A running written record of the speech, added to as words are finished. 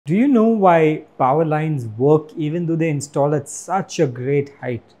Do you know why power lines work even though they're installed at such a great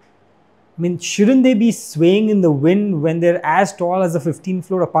height? I mean, shouldn't they be swaying in the wind when they're as tall as a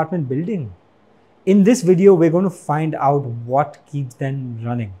 15-floor apartment building? In this video, we're going to find out what keeps them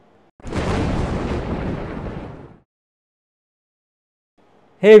running.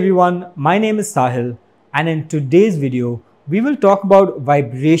 Hey everyone, my name is Sahil, and in today's video, we will talk about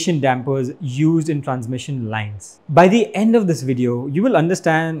vibration dampers used in transmission lines. By the end of this video, you will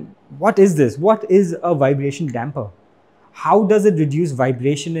understand what is this? What is a vibration damper? How does it reduce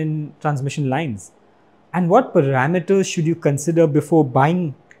vibration in transmission lines? And what parameters should you consider before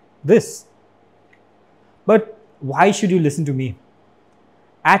buying this? But why should you listen to me?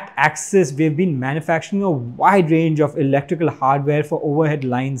 At Axis, we've been manufacturing a wide range of electrical hardware for overhead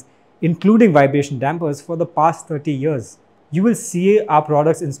lines, including vibration dampers, for the past 30 years. You will see our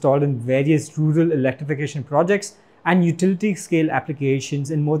products installed in various rural electrification projects and utility scale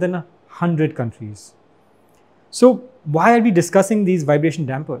applications in more than 100 countries. So, why are we discussing these vibration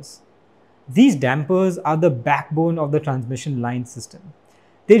dampers? These dampers are the backbone of the transmission line system.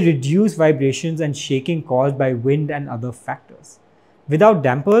 They reduce vibrations and shaking caused by wind and other factors. Without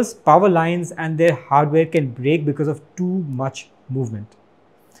dampers, power lines and their hardware can break because of too much movement.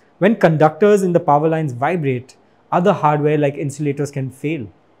 When conductors in the power lines vibrate, other hardware like insulators can fail.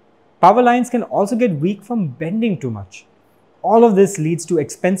 Power lines can also get weak from bending too much. All of this leads to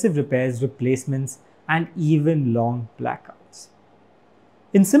expensive repairs, replacements, and even long blackouts.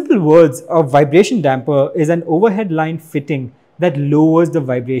 In simple words, a vibration damper is an overhead line fitting that lowers the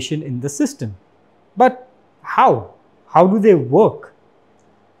vibration in the system. But how? How do they work?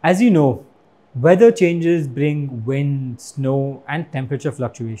 As you know, weather changes bring wind, snow, and temperature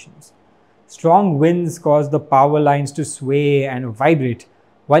fluctuations. Strong winds cause the power lines to sway and vibrate,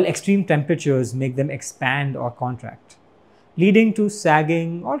 while extreme temperatures make them expand or contract, leading to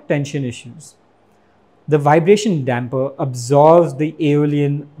sagging or tension issues. The vibration damper absorbs the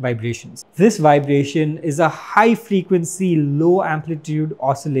aeolian vibrations. This vibration is a high-frequency, low-amplitude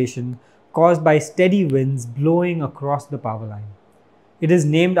oscillation caused by steady winds blowing across the power line. It is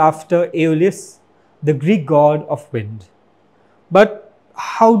named after Aeolus, the Greek god of wind. But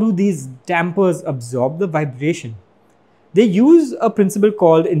how do these dampers absorb the vibration? They use a principle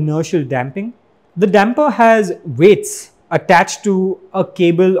called inertial damping. The damper has weights attached to a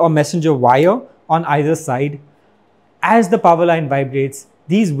cable or messenger wire on either side. As the power line vibrates,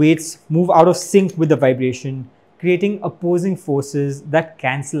 these weights move out of sync with the vibration, creating opposing forces that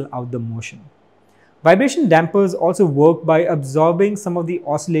cancel out the motion. Vibration dampers also work by absorbing some of the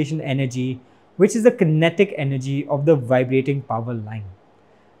oscillation energy, which is the kinetic energy of the vibrating power line.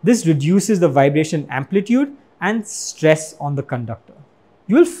 This reduces the vibration amplitude and stress on the conductor.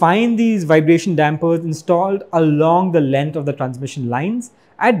 You will find these vibration dampers installed along the length of the transmission lines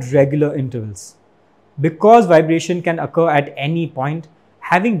at regular intervals. Because vibration can occur at any point,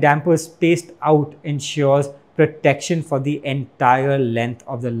 having dampers spaced out ensures protection for the entire length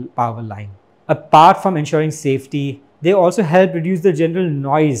of the power line. Apart from ensuring safety, they also help reduce the general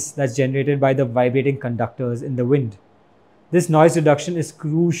noise that's generated by the vibrating conductors in the wind. This noise reduction is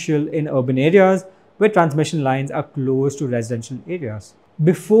crucial in urban areas where transmission lines are close to residential areas.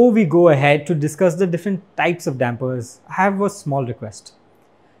 Before we go ahead to discuss the different types of dampers, I have a small request.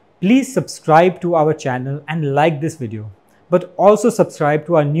 Please subscribe to our channel and like this video, but also subscribe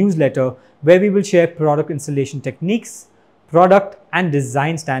to our newsletter where we will share product installation techniques, product and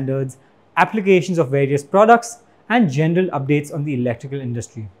design standards, applications of various products, and general updates on the electrical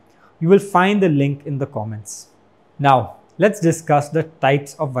industry. You will find the link in the comments. Now, let's discuss the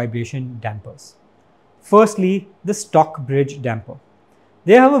types of vibration dampers. Firstly, the stock bridge damper.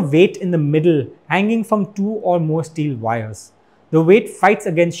 They have a weight in the middle hanging from two or more steel wires. The weight fights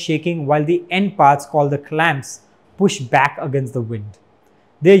against shaking while the end parts, called the clamps, push back against the wind.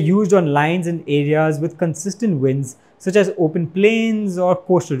 They are used on lines in areas with consistent winds such as open plains or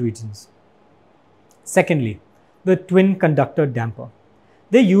coastal regions. Secondly, the twin conductor damper.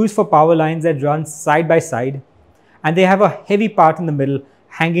 They are used for power lines that run side by side, and they have a heavy part in the middle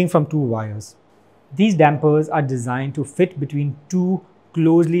hanging from two wires. These dampers are designed to fit between two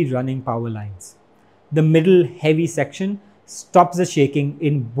closely running power lines. The middle heavy section stops the shaking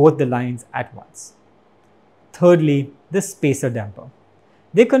in both the lines at once. Thirdly, the spacer damper.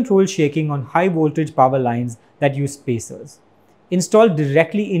 They control shaking on high voltage power lines that use spacers. Installed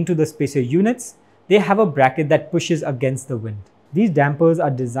directly into the spacer units, they have a bracket that pushes against the wind. These dampers are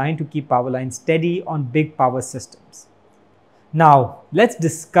designed to keep power lines steady on big power systems. Now, let's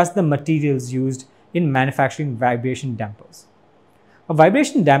discuss the materials used in manufacturing vibration dampers. A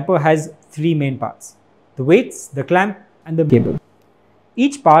vibration damper has three main parts: the weights, the clamp, and the cable.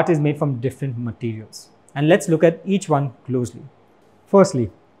 Each part is made from different materials, and let's look at each one closely.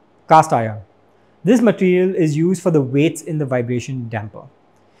 Firstly, cast iron. This material is used for the weights in the vibration damper.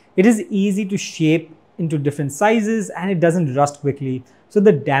 It is easy to shape into different sizes and it doesn't rust quickly, so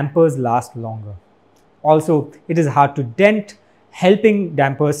the dampers last longer. Also, it is hard to dent, helping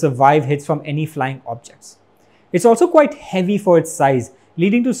dampers survive hits from any flying objects. It's also quite heavy for its size,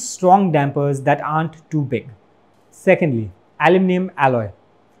 leading to strong dampers that aren't too big. Secondly, aluminum alloy.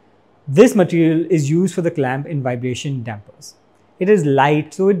 This material is used for the clamp in vibration dampers. It is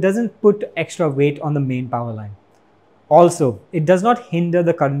light, so it doesn't put extra weight on the main power line. Also, it does not hinder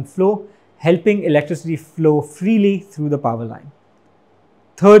the current flow, helping electricity flow freely through the power line.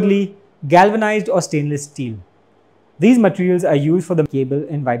 Thirdly, galvanized or stainless steel. These materials are used for the cable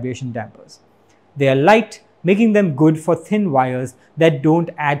in vibration dampers. They are light, making them good for thin wires that don't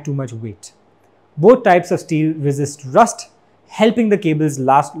add too much weight. Both types of steel resist rust, helping the cables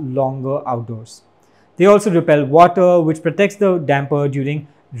last longer outdoors. They also repel water, which protects the damper during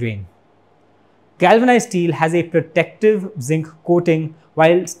rain. Galvanized steel has a protective zinc coating,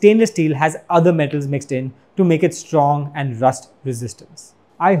 while stainless steel has other metals mixed in to make it strong and rust resistant.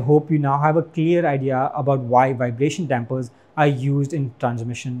 I hope you now have a clear idea about why vibration dampers are used in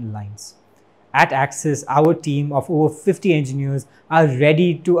transmission lines. At Axis, our team of over 50 engineers are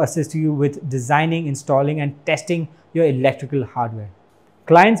ready to assist you with designing, installing, and testing your electrical hardware.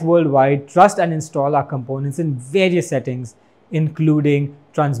 Clients worldwide trust and install our components in various settings, including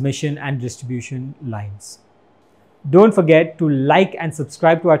transmission and distribution lines. Don't forget to like and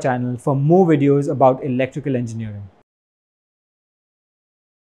subscribe to our channel for more videos about electrical engineering.